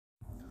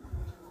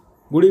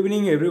Good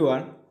evening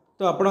everyone.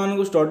 तो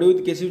आपण study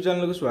with KC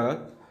channel को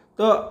स्वागत।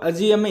 तो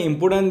आज आम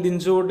इम्पोर्टाट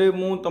जिनस गोटे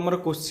मुझे तुम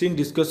क्वेश्चन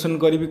डिस्कसन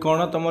करी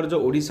कौन तुम जो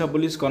ओडिशा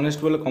पुलिस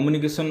कनेस्टेबल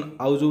कम्युनिकेशन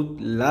आउ जो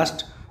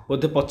लास्ट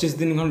बोधे 25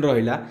 दिन खंड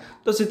रहा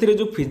तो से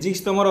जो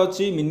फिजिक्स तुम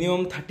अच्छी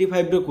मिनिमम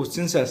 35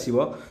 क्वेश्चन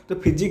आसो। तो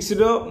फिजिक्स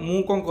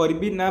मु कौन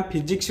करी ना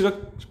फिजिक्स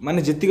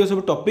माने जितक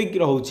सब टॉपिक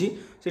रोचे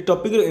से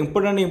टॉपिक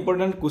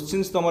इंपोर्टाट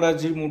क्वेश्चन तुम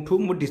आज मुठू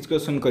मु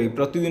डिस्कसन करी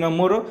प्रतिदिन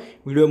मोर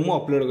वीडियो मु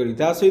अपलोड करी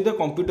सहित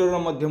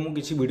कंप्यूटर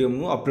किसी वीडियो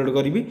मु अपलोड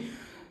करी।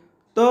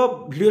 तो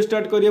वीडियो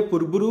स्टार्ट करिया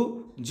पूर्व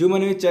जो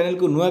मैंने चैनल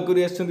को नुआ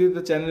कर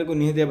तो चैनल को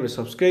निहाती भाव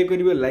सब्सक्राइब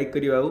करेंगे, लाइक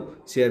करेंगे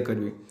और शेयर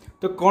करेंगे।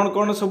 तो कौन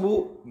कौन सब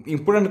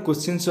इंपोर्टेंट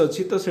क्वेश्चंस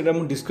अच्छी तो सेटा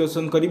मु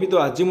डिस्कसन करी। तो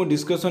आज मु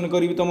डिस्कसन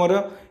करी तुम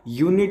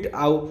यूनिट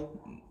आउ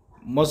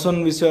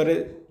मोशन विषय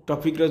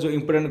टॉपिक जो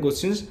इंपोर्टेंट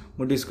क्वेश्चंस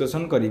मु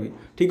डिस्कसन करी।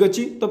 ठीक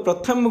अच्छे। तो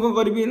प्रथम मुझे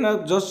करी ना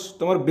जस्ट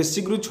तुम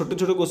बेसिक रु छोट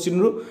छोट क्वेश्चन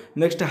रु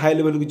नेक्स्ट हाई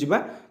लेवल को जीवा।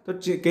 तो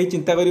कहीं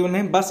चिंता करियो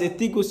नहीं, बस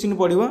एति क्वेश्चन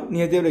पढ़ो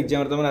निहाती भाव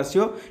एग्जाम तुम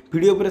आसो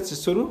वीडियो पूरा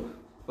शेष रु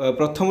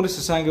प्रथम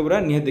शेष आगे पूरा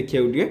निहाती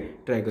देखिए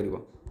ट्राए कर।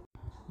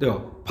 देखो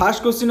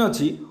फास्ट क्वेश्चन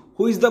अच्छी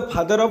who is the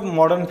father of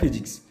modern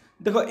physics.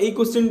 देखो ये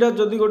क्वेश्चनटा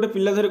जदि गोटे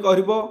पिला धर कह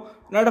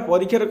ना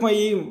परीक्षार कौन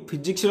ये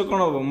फिजिक्स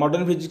कौन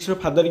मॉडर्न फिजिक्स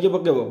फादर किए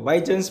पकेब बाई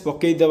चान्स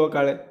पकईदेव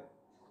काले।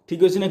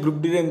 ठीक अच्छे ना ग्रुप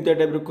डी एमती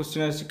टाइप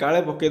क्वेश्चन आस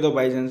काले पकईदेव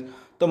बाई चान्स।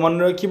 तो मन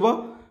रखिब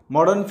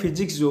मॉडर्न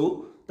फिजिक्स जो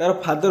तार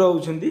फादर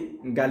होउछंती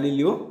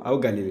गैलीलियो आउ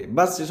गैलीले।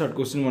 बस से शॉर्ट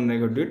क्वेश्चन मन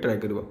रखिए ट्राए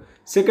कर।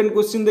 सेकंड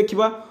क्वेश्चन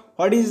देखिबा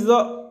what is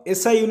the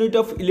SI unit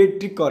of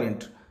electric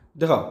current.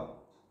 देखो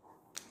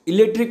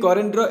इलेक्ट्रिक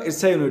करंट रो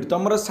एसआई यूनिट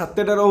तुम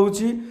सातटा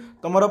रोचे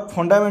तुम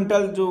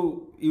फंडामेंटाल जो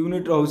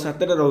यूनिट रो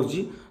सातटा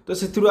रोचे। तो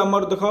से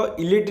आमर देख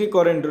इलेक्ट्रिक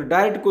करंट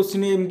डायरेक्ट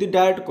क्वेश्चन एमती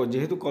डायरेक्ट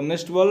जेहेतु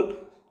कनेस्टेबल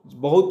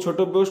बहुत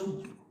छोट पोस्ट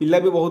पिला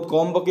भी बहुत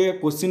कम पके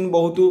क्वेश्चन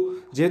बहुत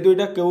जेहेतु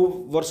यहाँ क्यों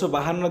वर्ष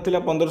बाहर नाला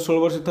 15-16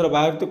 वर्ष थर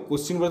बाहर तो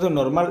क्वेश्चन बोध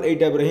नॉर्मल यही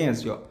टाइप ही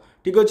आसो।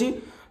 ठीक अच्छे।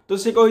 तो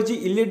से कही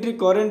इलेक्ट्रिक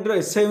करंट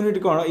एसआई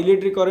यूनिट कौन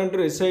इलेक्ट्रिक करंट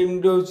एसआई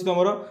यूनिट हूँ तुम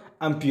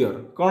एम्पियर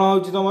कौन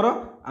हूँ तुम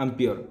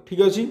एम्पियर।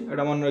 ठीक अच्छे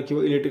यहाँ मन रख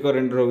इलेक्ट्रिक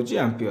करंट रोचे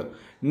एम्पियर।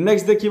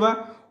 नेक्स्ट देखा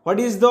what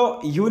is the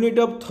unit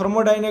of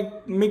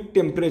thermodynamic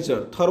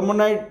temperature.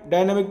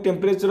 Thermodynamic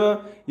temperature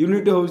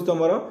unit हूँ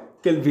तुम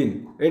केल्विन।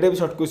 यहाँ भी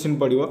शॉर्ट क्वेश्चन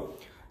पड़ो।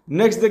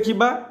 नेक्स्ट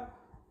देखा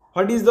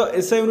what is the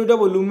SI unit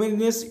of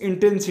luminous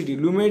intensity.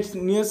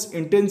 Luminous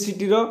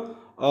intensity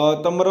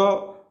तुम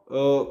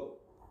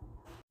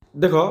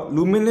देख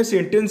लुमिनियस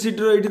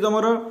इंटेंसिटी ये तुम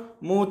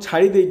मु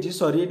छाड़ी देछि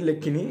सॉरी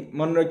लिखिनी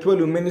मन रखियो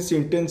लुमिनियस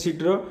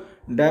इंटेंसिटी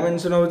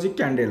डायमेंशन होछि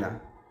कैंडेला।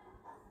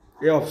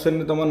 ये ऑप्शन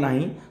में तुम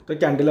नहीं तो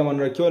कैंडेला मन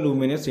रखियो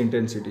लुमिनियस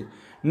इंटेंसिटी।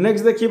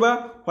 नेक्स्ट देखिबा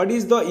what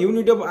is the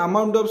unit of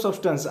amount of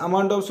substance.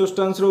 Amount of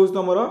substance रोज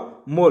तुम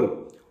मोल।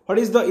 What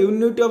is the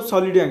unit of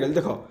solid angle.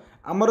 देखो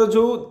आमर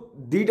जो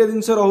दुईटा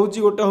जिनस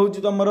रोचे गोटे हूँ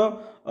तुम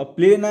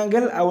प्लेन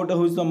एंगल आ गोटे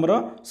हूँ तुम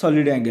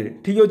सॉलिड एंगल।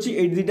 ठीक अच्छे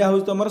ये दुईटा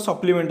हूँ तुम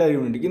सप्लीमेंटारी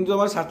यूनिट किंतु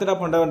तुम सातटा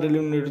फंडामेंटाल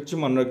यूनिट अच्छी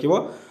मन रख।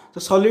 तो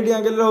सॉलिड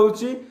एंगल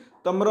होची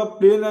तुम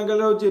प्लेन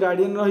एंगल होची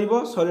रेडियन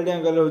रहिबो सॉलिड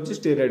एंगल होची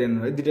स्टेरेडियन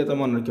दुईटा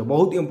तुम मन रख।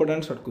 बहुत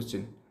इंपोर्टेंट शॉर्ट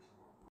क्वेश्चन।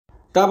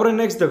 तापर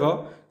नेक्स्ट देखो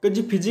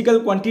कि physical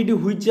quantity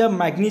which have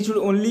magnitude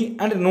only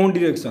and no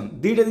direction.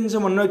 दुईटा जिनस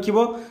मन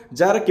रखिबो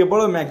जार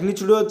केवल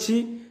मैग्नीट्यूड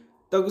अच्छी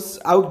तो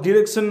आउ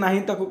डायरेक्शन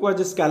नहीं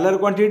कहुए scalar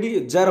quantity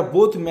jar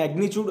both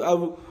magnitude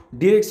आउ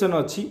डायरेक्शन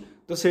अच्छी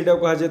तो सेटा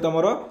कहुए तुम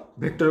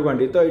वेक्टर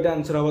क्वांटिटी। तो यहाँ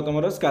आंसर हम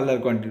तुम स्केलर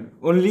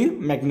क्वांटिटी ओनली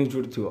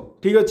मैग्नीट्यूड थी।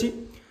 ठीक अच्छे।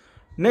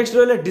 नेक्स्ट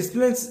रहा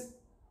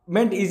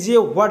displacement is a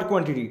what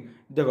quantity.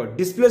 देखो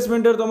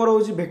डिस्प्लेसमेंट तुम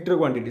रोचे वेक्टर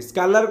क्वांटिटी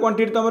स्केलर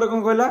क्वांटिटी तुम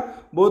कौन कहला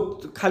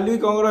बहुत खाली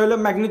कौन रहा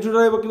मैग्नीट्यूड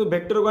रही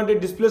वेक्टर क्वांटिटी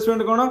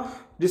डिस्प्लेसमेंट कौन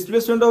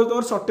डिस्प्लेसमेंट हो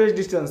तुम शॉर्टेज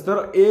डिस्टेंस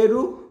धर ए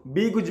रु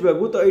बी को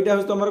जावाक तो यहाँ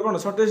हूँ तुम कौन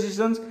शॉर्टेज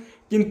डिस्टेंस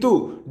किंतु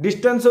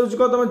डिस्टेंस हूँ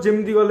कौन तुम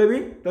जमी गले भी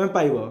तुम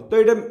पाइब। तो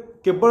यहाँ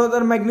केवल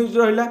तार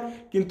मैग्नीट्यूड रहा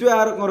किंतु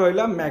यार कौन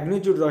रहा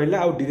मैग्नीट्यूड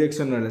रहा आउ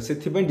डायरेक्शन रहा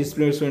से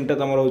डिस्प्लेसमेंट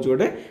तुम रोचे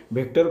गोटे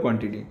वेक्टर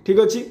क्वांटिटी। ठीक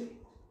अच्छे।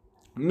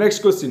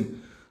 Next question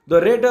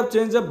the rate of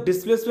change of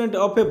displacement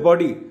of a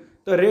body.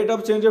 तो rate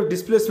of change of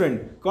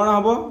displacement कौन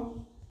हम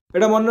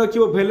यहाँ मन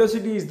रखियो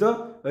velocity is the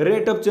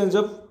rate of change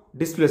of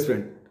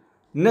displacement.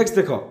 Next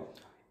देखो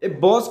ए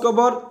बस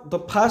cover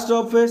the fast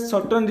of a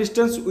certain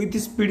distance with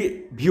speed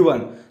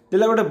v1।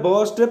 तेला गोटे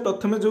बस टे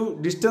प्रथम जो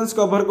डिस्टेंस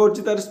कवर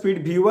कर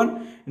स्पीड v1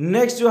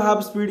 नेक्स्ट जो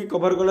हाफ स्पीड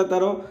कवर कला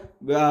तार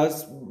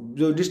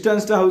जो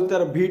डिस्टेंसटा हो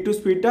तार v2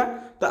 स्पीडटा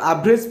तो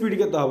एवरेज स्पीड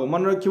के हम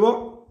मन रखियो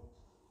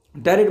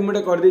डायरेक्ट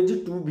मुझे कर देछि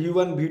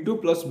 2v1 v2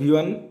 plus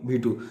v1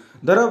 v2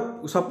 धर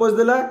सपोज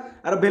देला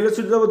आर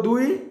वेलोसिटी दब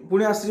 2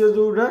 पुणी आसी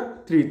जोटा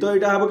 3 तो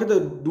यहाँ हम के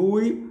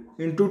 2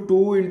 into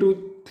 2 into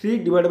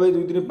 3 divide by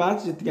 2 3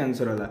 5 ji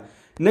answer है।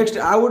 नेक्स्ट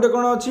आउ गोटे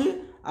कौन अच्छी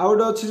आउ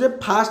गोटे अच्छी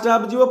फास्ट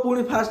हाफ जीव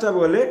पुणी फास्ट हाफ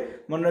गले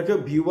मन रखियो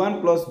v1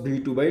 plus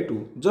v2 bye 2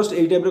 just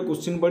यही टाइप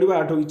क्वेश्चन पढ़ो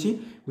आठ किसी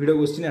वीडियो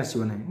क्वेश्चन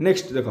आसो ना।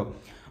 नेक्स्ट देख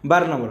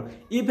 12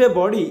 number if a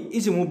body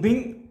is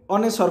moving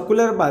on a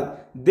circular path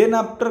then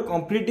after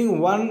completing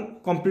one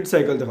complete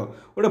cycle देख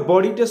गोटे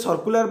बॉडीटे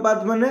सर्कुलर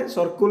पाथ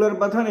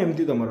माने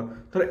एमती तुम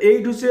थर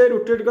एठू से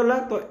रोटेट कला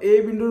तो ए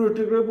बिंदु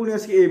रोटेट कर पुणी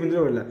आसिक ए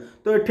बिंदु रहा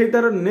तो ये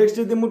तार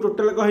नेक्स्ट जब मुझे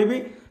टोटाल कहबी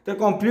तो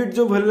कंप्लीट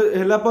जो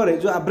है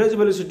जो एवरेज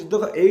वेलोसिटी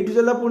देख एठू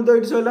चला पुणी तो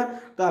ये सरला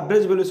तो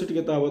एवरेज वेलोसिटी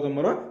के हम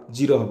तुम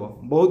 0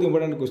 हम बहुत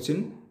important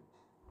question.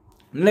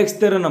 Next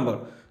 13 number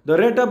the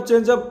rate of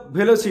change of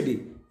velocity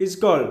is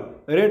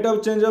called rate of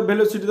change of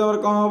velocity तुम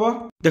कौन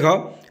हम देख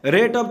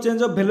rate of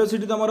change of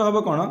velocity तुम हम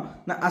कौन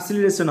ना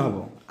एक्सीलरेशन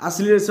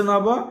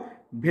हम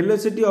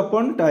वेलोसिटी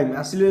अपॉन टाइम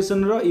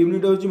एक्सीलरेशन रो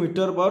यूनिट होची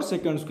मीटर पर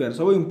सेकंड स्क्वायर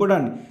सब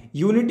इंपोर्टेंट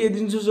यूनिट ए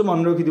जिन से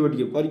मन रखिथि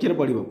टिके परीक्षा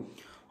पढ़िबो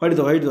हट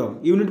दो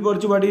unit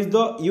पड़छ what is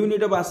the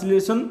unit of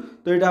acceleration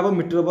तो एटा हम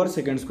मीटर पर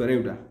सेकंड स्क्वायर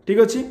एटा ठीक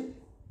अछि।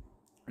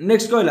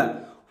 नेक्स्ट कहला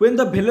when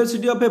the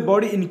velocity of a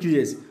body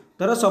increases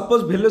धर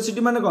सपोज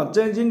वेलोसिटी माने कौन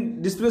चेंज इन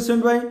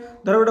डिस्प्लेसमेंट बाय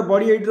धर गोटे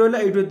बॉडी एट रहला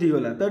एट एती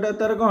गला तो एटा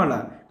तार कौन हला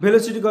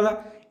वेलोसिटी गला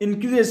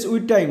इंक्रीजेस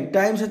विथ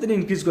टाइम साथे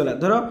इंक्रीज कला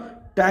धर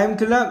टाइम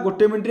थिला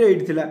गोटे मिनट रे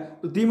 8 थिला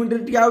तो 2 मिनट रे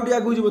टी आउट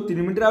आगु जिवो 3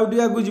 मिनट रे आउट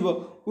आगु जिवो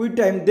with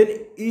time then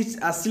is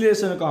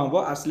acceleration कौन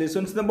हो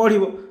एक्सीलरेशन से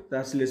बढ़िबो तो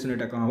एक्सीलरेशन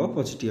एटा कौन हो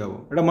पॉजिटिव हो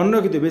एटा मन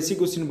रखिते बेसिक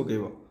क्वेश्चन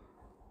पकेबो।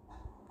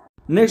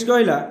 नेक्स्ट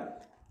कहला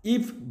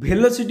if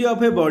velocity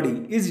of a body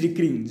is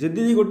decreasing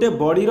जदि गोटे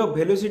body row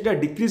velocity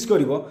decrease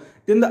करिवो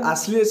then the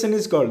acceleration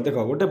is called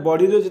देखो गोटे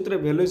बॉडी रो जितरे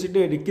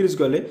वेलोसिटी डिक्रीज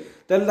कले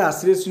ताले द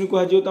एक्सीलरेशन को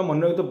हाजियो त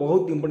मन रखिते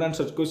बहुत important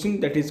search question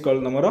that is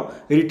called number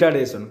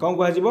retardation कौन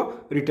को हाजिबो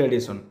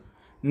रिटार्डेशन।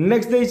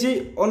 नेक्स्ट देछि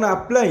on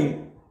applying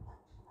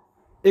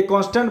a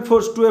constant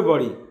force to a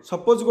body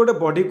suppose गोटे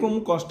बॉडी को मु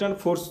कांस्टेंट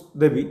फोर्स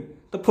देबी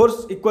तो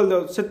फोर्स इक्वल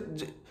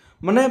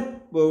माने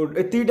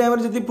एति टाइम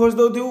रे जति फोर्स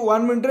दउथि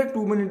 1 मिनिट रे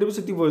 2 मिनिट रे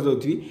सेति फोर्स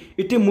दउथि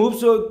इट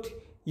मूव्स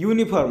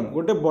यूनिफॉर्म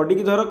गोटे बॉडी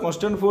की धर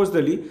कांस्टेंट फोर्स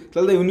देली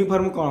तले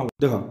यूनिफॉर्म कोन हो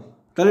देखो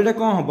तले एटा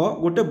कोन हो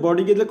गोटे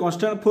बॉडी के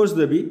कांस्टेंट फोर्स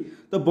देबी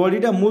तो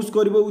बॉडीटा मूव्स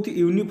करबो विथ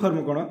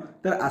यूनिफॉर्म कोन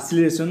तार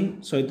एक्सीलरेशन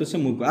सहित से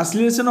मूव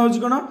एक्सीलरेशन होछि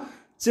कोन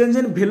change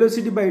in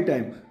velocity by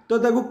time तो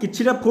ताको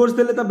किछिटा फोर्स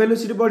देले ता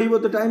वेलोसिटी बढ़िबो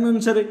तो टाइम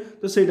अनुसार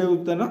तो सेटा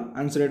उत्तर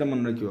आंसर एटा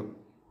मन रखियो।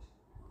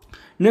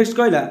 नेक्स्ट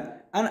कहला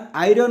an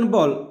iron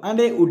ball and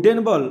a wooden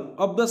ball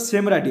of the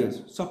same radius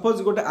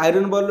suppose गोटे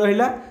आयरन बॉल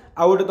रहिला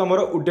आ गोटे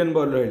तमरो वुडन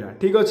बॉल रहिला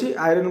ठीक अछि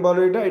आयरन बॉल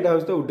एटा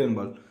होस तो वुडन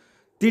बॉल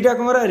तीटा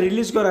कोरा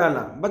रिलीज करा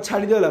हला बा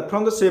छाडी देला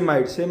फ्रॉम द सेम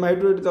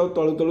हाइट रे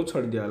तळु तळु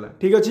छाडी दियाला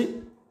ठीक अछि।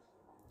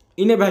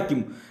 इन ए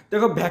वैक्यूम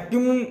देखो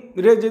वैक्यूम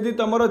रे जदी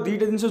तमरो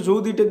दीटा जिंस जो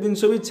दीटा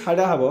जिंस भी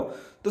छाडा हबो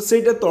तो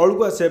सेटा तळु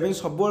को आसे बे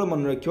सब बळ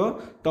मन रखियो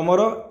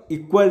तमरो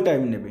इक्वल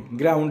टाइम नेबे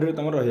ग्राउंड रे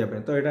तमरो रहिया पे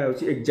तो एटा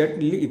होछि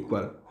एग्जैक्टली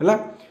इक्वल हला।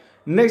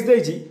 नेक्स्ट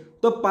देछि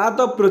तो path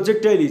of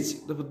projectile is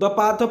the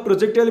path of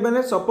projectile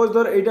माने सपोज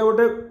धर एटा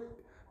गोटे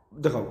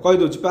देखो कहि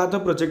दोछि पाथ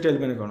ऑफ प्रोजेक्टाइल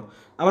माने कोन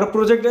हमर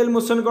प्रोजेक्टाइल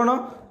मोशन कोन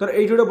तर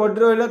एठी गोटे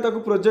बॉडी रहला ताको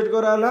प्रोजेक्ट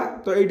करा हला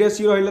तो एटा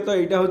सी रहला तो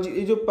एटा होछि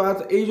ए जो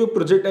पाथ ए जो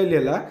प्रोजेक्टाइल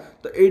हैला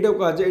तो एटा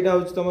को आज एटा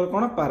होछि तमर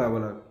कोन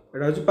पैराबोला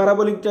एटा होछि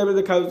पैराबोलिक टाइप रे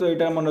देखाउ तो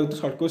एटा मन रखि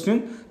short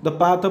question the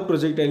path of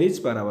projectile is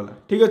parabola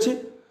ठीक अछि।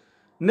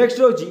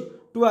 नेक्स्ट होछि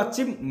to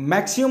achieve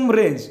maximum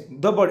range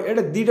the body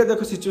एटा दीटा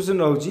देखो सिचुएशन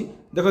रहउछि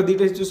देखो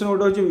दीटा सिचुएशन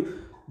गोटे होछि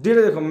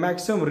दीटा देख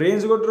मैक्सिमम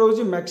रेंज गोटे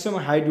रोचे मैक्सिमम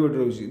हाइट गोटे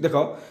रोचे देख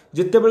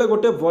जिते बड़े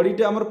गोटे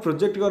बॉडीटे आम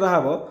प्रोजेक्ट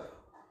कराब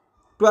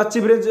to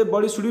achieve range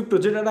body should be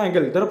project at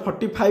angle धर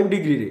 45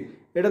 डिग्री रे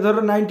एटा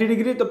धर 90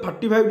 डिग्री तो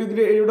 45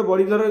 डिग्री ये गोटे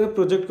बॉडी धर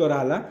प्रोजेक्ट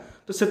कराला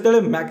तो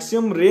से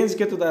मैक्सिमम रेंज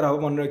के तार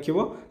हम मन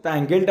रखियो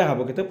एंगलटा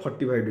हम के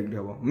 45 डिग्री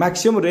हम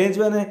मैक्सिमम रेंज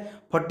माने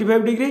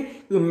 45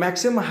 डिग्री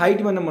मैक्सिमम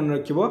हाइट माने मन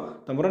रखियो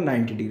तुम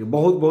 90 डिग्री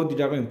बहुत बहुत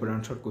दुटा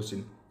important short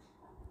question.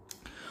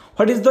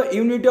 What is the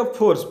unit of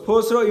force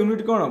force row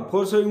unit cone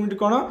force row unit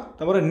cone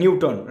तमरा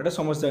Newton एटा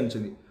समझ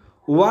जानछथि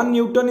 1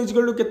 न्यूटन इज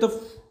इक्वल टू केते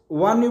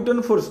 1 न्यूटन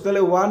फोर्स तले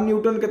 1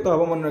 न्यूटन केते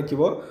हबो मन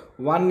रखिबो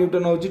 1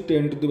 न्यूटन होची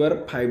 10 टू द पावर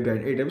 5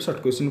 डाइन एटा भी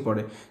शॉर्ट क्वेश्चन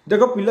पड़े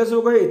देखो पिला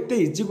सब कहे एते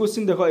इजी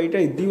क्वेश्चन देखो एटा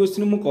इजी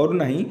क्वेश्चन मु करू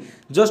नाही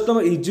जस्ट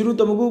तुम इजी रु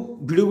तुमको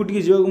वीडियो को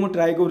टिके जेवा को मु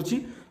ट्राई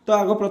करछि तो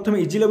आग प्रथम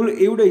इजी लेवल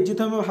एउडा इजी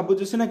थमे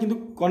भाबुछ से ना किंतु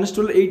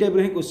कॉन्स्टेबल ए टाइप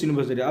रे क्वेश्चन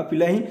बसरे आ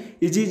पिला ही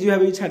इजी इजी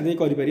भाबे छाड़ दे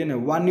करि पारिया ना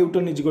 1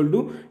 Newton is equal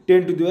to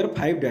 10 to the power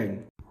 5 dine.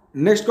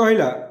 Next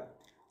कहला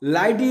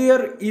light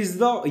year is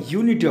the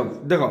unit of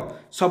देखो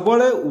सब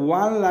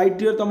 1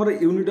 लाइट ईयर तुम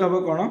यूनिट हम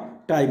कौन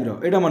टाइम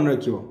रो मन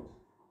रखियो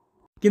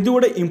किंतु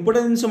गोटे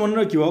इंपोर्टेंट जिन मन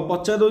रखियो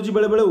पचार दौर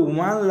बेले बेले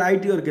 1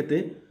 लाइट ईयर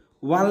केते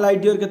 1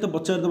 लाइट ईयर केते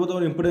पचार दब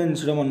तुम इंपोर्टेंट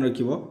जिन मन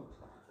रखियो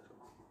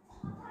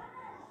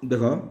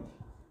देखो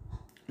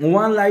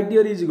 1 light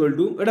year is equal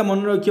to एटा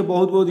मन रखियो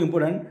बहुत बहुत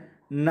important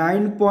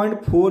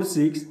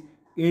 9.46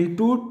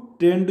 into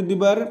 10 to the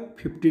power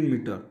 15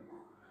 metre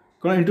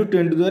कौन into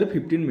 10 to the power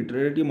 15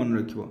 metre ये मन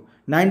रखियो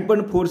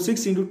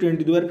 9.46 into 10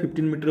 to the power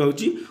 15 metre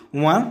होची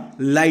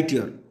 1 लाइट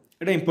ईयर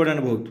एटा इंपोर्टेंट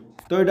बहुत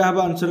तो एटा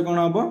हबा आंसर कोन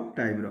हबो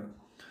time row.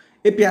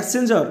 A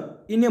passenger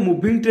in a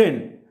moving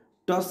train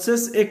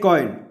touches a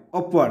coin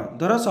upward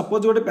धर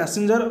सपोज गोटे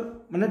पैसेंजर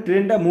माने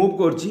ट्रेन टा मूव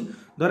करछि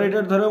धर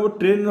एटा धर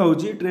ट्रेन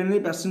रहउछि ट्रेन रे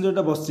पैसेंजर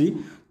टा बसछि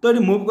तो ये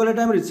मूव कला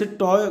टाइम रे से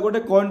गोटे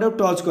कॉइन टा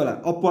टच कला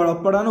अपवर्ड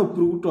अपवर्ड आन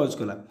ऊपर को टच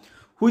कला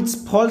which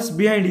falls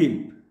behind him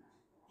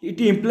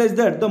it implies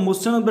that the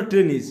motion of the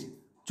train is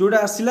जोटा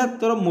आसला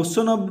तर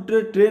मोशन ऑफ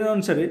ट्रेन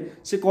अनुसार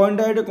से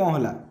कॉइनटा ये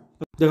कौन है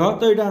देख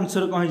तो ये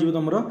आंसर कौन हो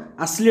तुम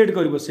आसिलेट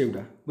कर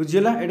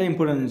बुझीगला यहाँ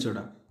इंपोर्टां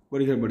जिनसा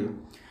परीक्षा पड़ो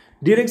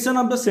direction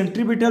of the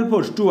centripetal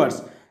force towards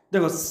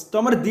देख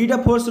तुम दुईटा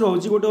फोर्स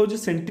रोचे गोटे हूँ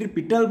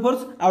सेंट्रीपिटल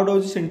फोर्स आउ गोटे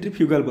हूँ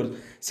सेंट्रीफ्यूगल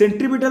फोर्स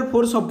सेंट्रीपिटल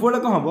फोर्स सब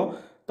कौन हम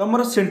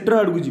तुम सेंटर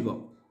आड़ को जीव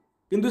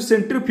किंतु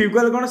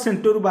सेंट्रीफ्यूगल कौन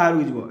सेंटर बाहर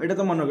को जीव एटा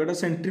तो मन रख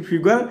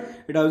सेंट्रीफ्यूगल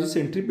एटा हूँ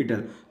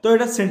सेंट्रीपिटल तो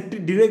यहाँ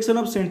direction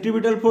of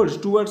centripetal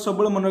force towards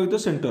सब मन रखिए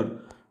सेंटर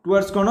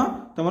टुवर्ड्स कौन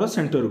तुम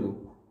सेंटर को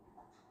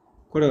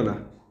कौटे गला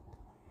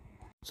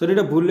सर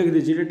ये भूल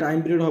लिखी ये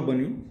टाइम पीरियड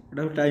हेनी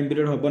यहाँ टाइम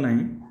पीरियड हम ना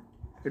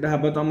यहाँ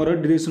हम तुम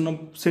direction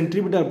of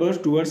centripetal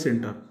force towards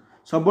centre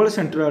sub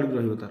centre आड़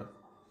रही तार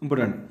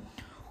important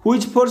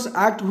which force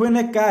act when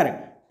A car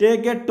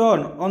take a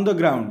turn on the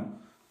ground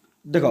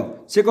देख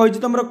से कही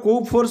तुम कौ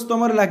फोर्स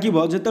तुम लगे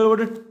जो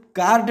गोटे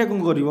कार टे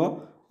कौन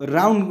कर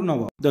राउंड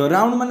नब देख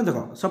राउंड मान देख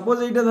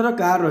सपोज यहाँ धर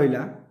कार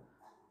रहा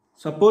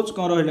सपोज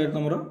कौन रहा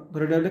तुम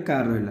धर ये गोटे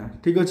कार रहा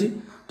ठीक अच्छे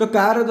तो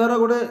कार धर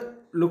गोटे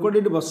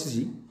लोकटे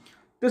बसी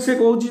तो से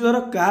कौन धर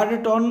car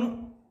turn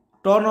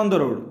turn on the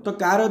road तो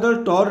कार जो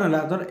टर्न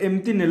है धर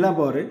एमती नेला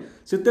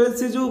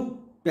से जो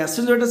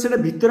पैसेंजरटा से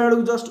भितर आड़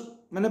को जस्ट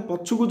माने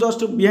पछुक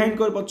जस्ट बिहाइंड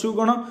कर पछुक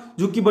कौन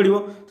झुकी पड़ो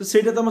तो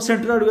सहीटा तुम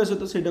सेंटर आड़ को आस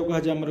तो सहीटा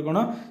कहुए कौन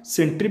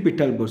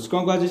सेंट्रीपिटल फोर्स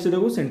कौन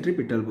कहुए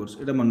सेंट्रीपिटल फोर्स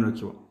ये मन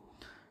रख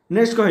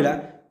नेक्स्ट कहला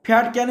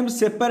fat can be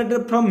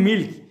separated from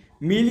milk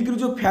milk रू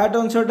जो फैट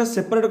अंशटा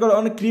सेपरेट कर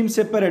ऑन क्रीम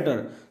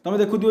सेपरेटर तुम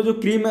देखुव जो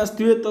क्रीम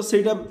आसवे तो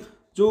सहीटा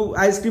जो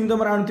आइसक्रीम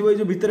तुम आणुव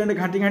जो भितर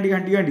घाटी घाटी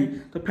घाटी घाटी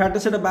तो फैट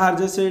से बाहर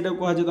जाए से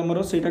कहुए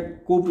तुम से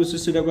कौ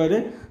प्रोसेस से कहे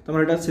तुम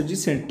यहाँ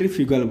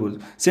सेंट्रीफ्यूगल बोल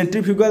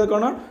सेंट्रीफ्यूगल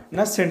कौन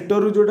ना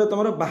सेंटर जोटा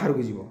तुम बाहर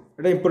को जीव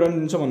ये इंपोर्टां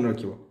जिन मन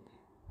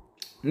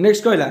रख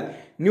नेक्स्ट कहला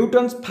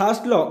Newton's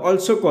fast law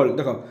also called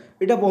देख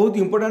यहाँ बहुत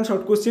इंपोर्टां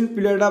शॉर्ट क्वेश्चन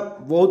पिला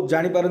बहुत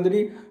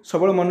जापारती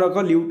सब मन रख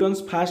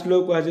न्यूटन्स फास्ट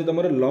लॉ कहुए तुम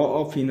लॉ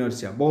ऑफ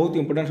इनर्शिया बहुत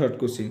important short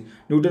question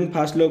Newton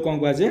fast law कौन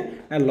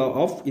कहुए लॉ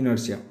ऑफ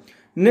इनर्शिया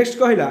नेक्स्ट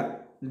कहला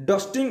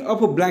dusting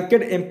of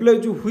blanket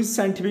employees which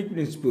scientific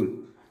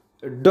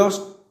principle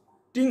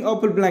dusting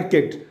of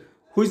blanket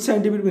which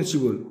scientific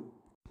principle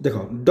देख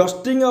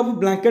डस्टिंग ऑफ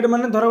ब्लैंकेट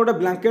माने धर गोटे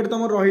blanket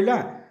तुम रहा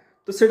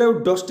तो से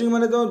डस्टिंग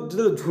माने तो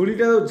जो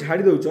झुड़ीटा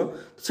झाड़ी दौच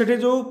से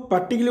जो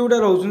पार्टिकल गुटा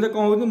रोचे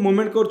कौन हो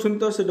मुवमेंट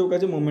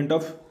कर मुवमेंट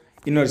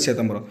ऑफ इनर्शिया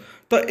तुम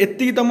तो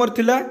एति तुम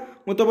थिला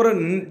मु तुम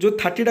जो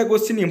 30टा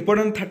क्वेश्चन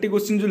इंपोर्टेंट 30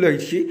 क्वेश्चन जो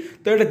लगी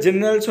तो ये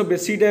जनरल सब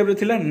बेसिक टाइप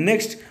थिला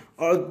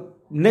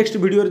नेक्स्ट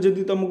वीडियो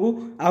जब तुमको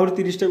आउर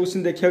 30टा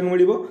क्वेश्चन देखा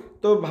मिल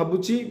तो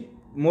भावुची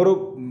मोर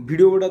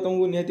वीडियो गुड़ा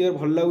तुमको निहती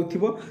भल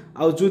लगुव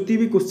आउ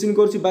भी क्वेश्चन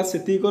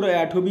करती कर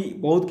याठू भी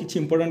बहुत किसी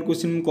इंपोर्टेंट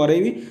क्वेश्चन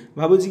करेबी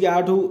भावुची कि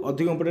याठू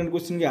अधिक इंपोर्टेंट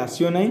क्वेश्चन की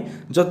आसो ना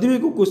जदि भी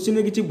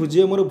क्वेश्चन किसी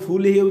बुझे मोर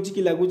भूल हो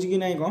लगुच कि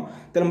ना कौन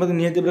तेल मतलब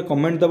निहती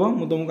कमेंट दब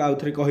मुझे तुमको आउ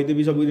थे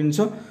कहीदेवी सब जिन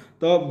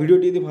तो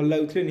वीडियो भल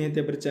लगुले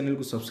निहती चैनल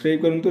को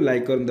सब्सक्राइब करूँ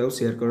लाइक करूँ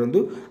शेयर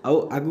करूँ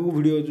आउ आगू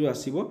वीडियो जो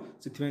आसो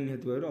से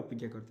निहती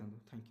अपेक्षा करता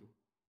थैंक यू।